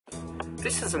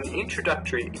This is an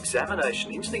introductory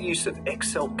examination into the use of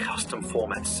Excel custom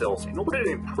format cells in order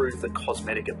to improve the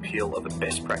cosmetic appeal of a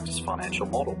best practice financial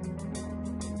model.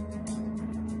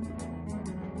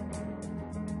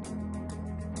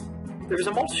 There is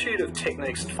a multitude of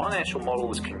techniques that financial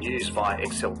modelers can use via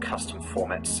Excel custom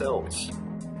format cells.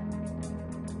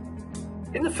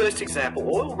 In the first example,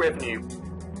 oil revenue,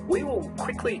 we will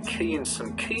quickly key in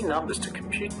some key numbers to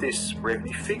compute this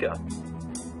revenue figure.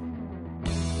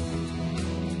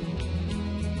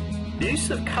 The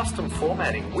use of custom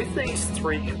formatting with these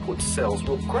three input cells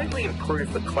will greatly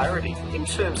improve the clarity in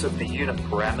terms of the unit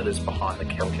parameters behind the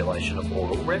calculation of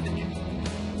oil revenue.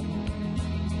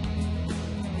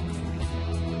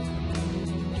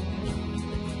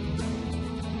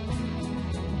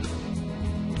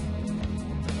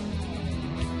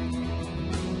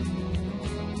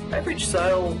 Average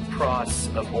sale price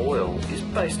of oil is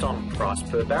based on price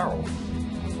per barrel.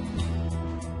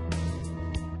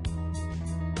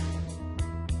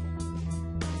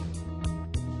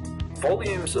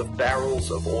 Volumes of barrels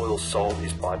of oil sold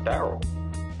is by barrel.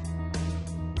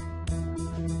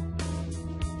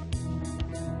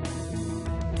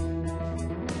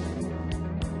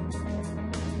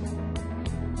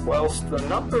 Whilst the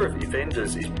number of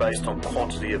vendors is based on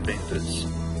quantity of vendors.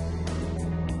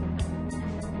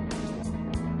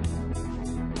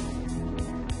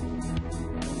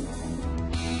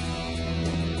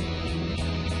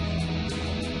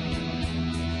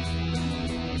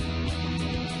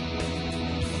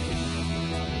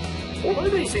 Although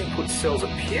these input cells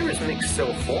appear as mixed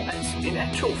cell formats, in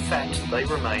actual fact they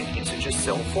remain integer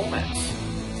cell formats,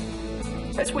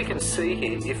 as we can see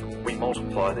here if we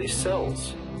multiply these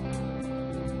cells.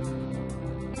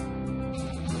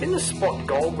 In the spot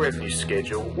gold revenue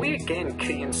schedule, we again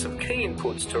key in some key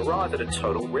inputs to arrive at a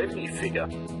total revenue figure.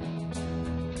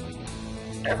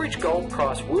 Average gold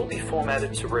price will be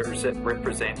formatted to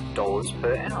represent dollars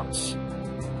per ounce.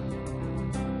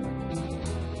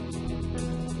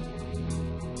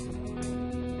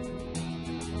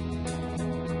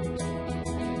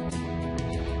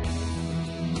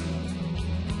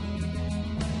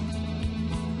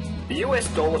 The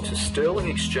US dollar to sterling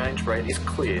exchange rate is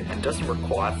clear and doesn't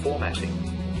require formatting.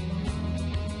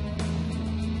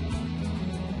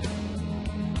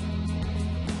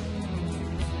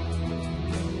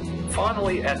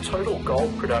 Finally, our total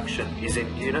gold production is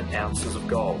in unit ounces of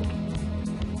gold.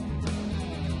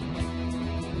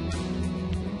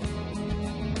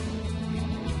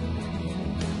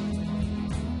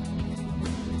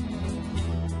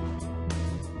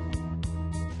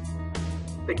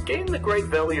 Again, the great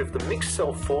value of the mixed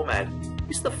cell format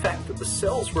is the fact that the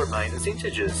cells remain as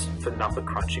integers for number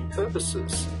crunching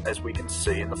purposes, as we can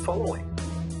see in the following.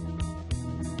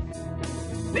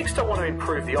 Next, I want to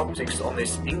improve the optics on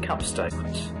this income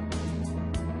statement.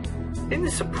 In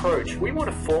this approach, we want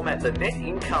to format the net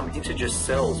income integer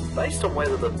cells based on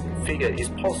whether the figure is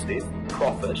positive,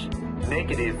 profit,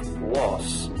 negative,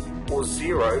 loss, or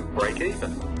zero, break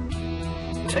even.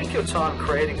 Take your time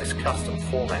creating this custom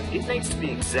format. It needs to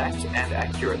be exact and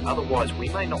accurate, otherwise we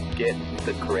may not get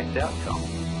the correct outcome.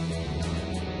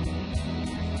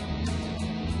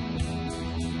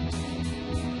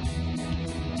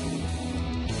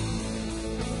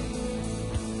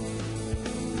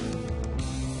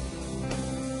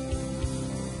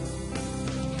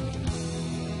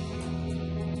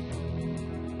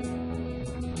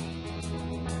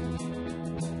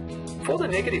 For the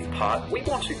negative part, we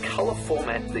want to colour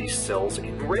format these cells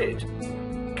in red.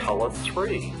 Colour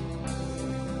 3.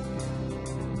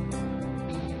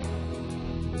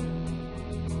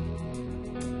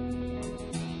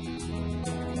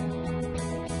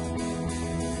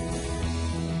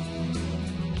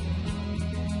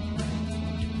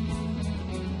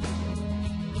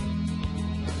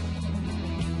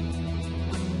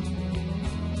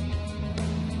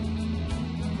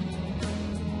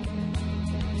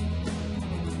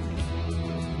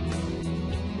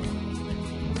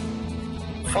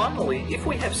 Finally, if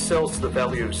we have cells to the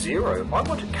value of 0, I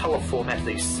want to colour format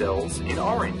these cells in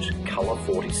orange, colour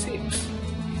 46.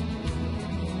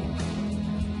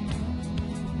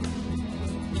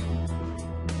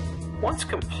 Once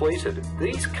completed,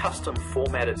 these custom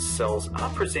formatted cells are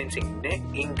presenting net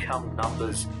income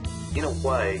numbers in a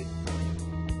way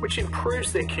which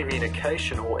improves their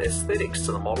communication or aesthetics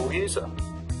to the model user.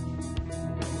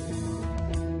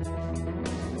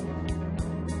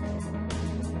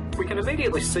 We can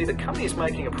immediately see the company is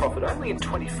making a profit only in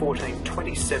 2014,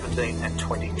 2017 and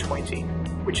 2020,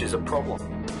 which is a problem.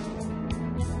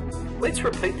 Let's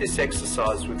repeat this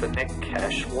exercise with the net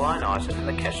cash line item in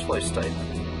the cash flow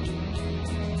statement.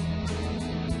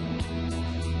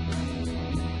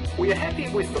 We are happy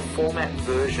with the format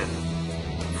version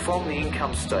from the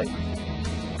income statement.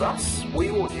 Thus,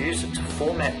 we will use it to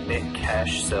format net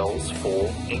cash cells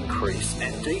for increase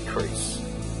and decrease.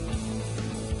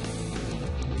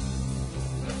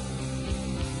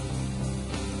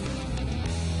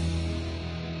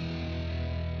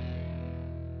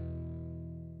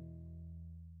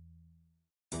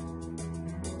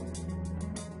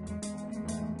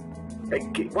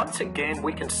 Once again,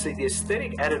 we can see the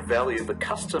aesthetic added value of the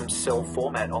custom cell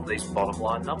format on these bottom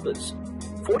line numbers.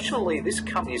 Fortunately, this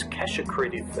company is cash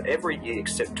accretive for every year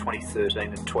except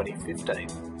 2013 and 2015.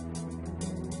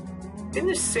 In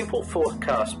this simple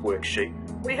forecast worksheet,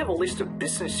 we have a list of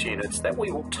business units that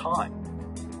we will type.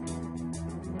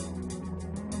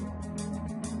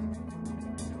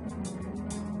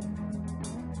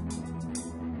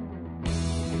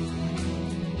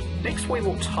 Next, we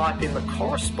will type in the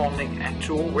corresponding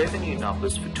actual revenue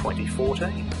numbers for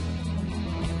 2014.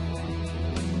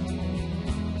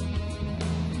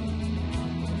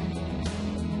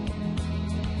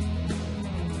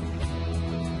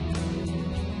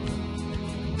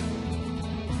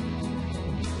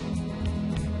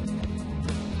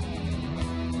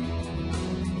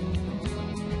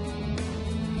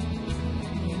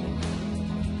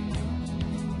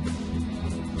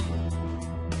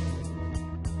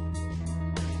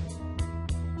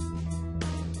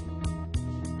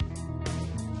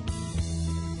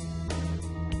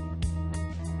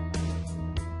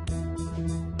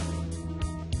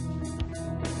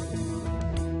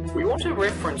 We want to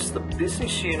reference the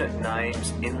business unit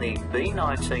names in the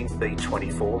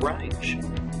B19-B24 range.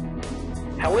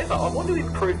 However, I want to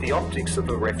improve the optics of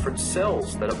the reference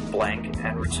cells that are blank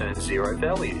and return 0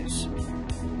 values.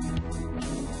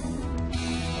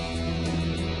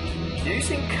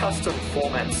 Using custom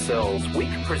format cells, we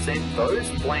can present those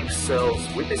blank cells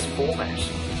with this format,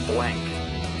 blank.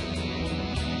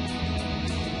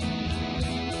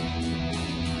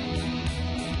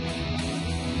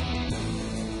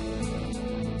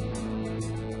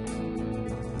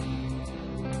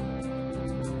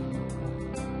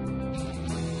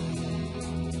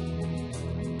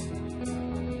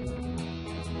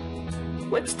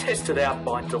 Let's test it out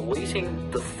by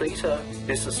deleting the theta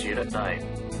business unit name.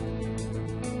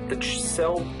 The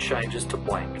cell changes to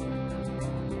blank.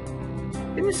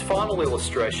 In this final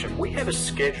illustration, we have a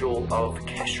schedule of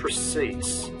cash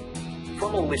receipts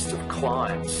from a list of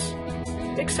clients.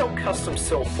 Excel custom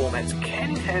cell formats can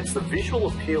enhance the visual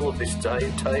appeal of this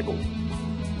data table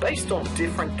based on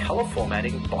different color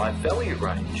formatting by value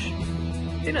range,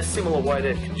 in a similar way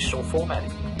to conditional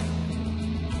formatting.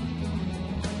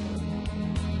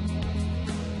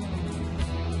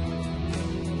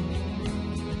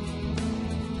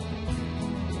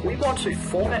 We want to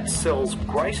format cells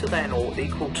greater than or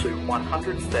equal to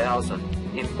 100,000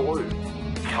 in blue,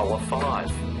 color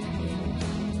 5.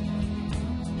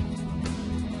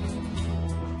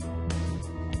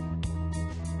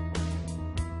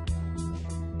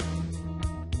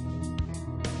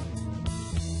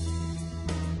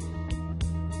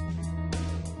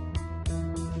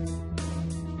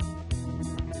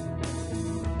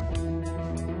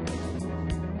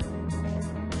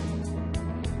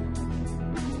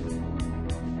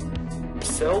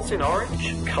 Cells in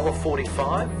orange, colour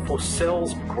 45, for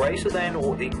cells greater than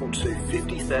or equal to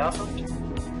 50,000.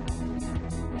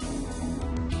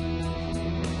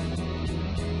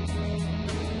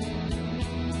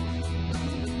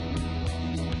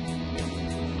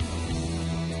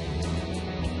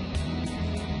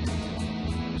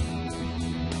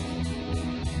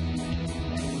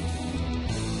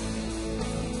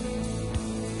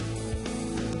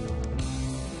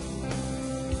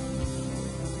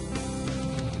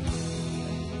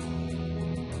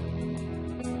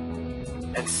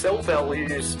 And cell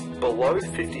values below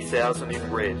 50,000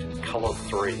 in red, colour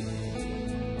 3.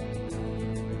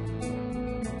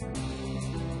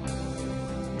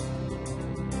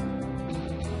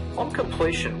 On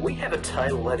completion, we have a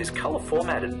table that is colour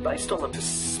formatted based on the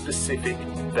specific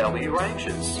value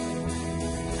ranges.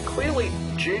 Clearly,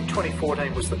 June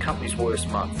 2014 was the company's worst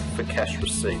month for cash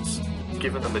receipts,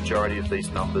 given the majority of these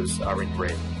numbers are in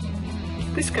red.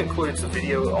 This concludes the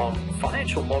video on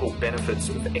financial model benefits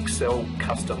of Excel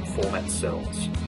custom format cells.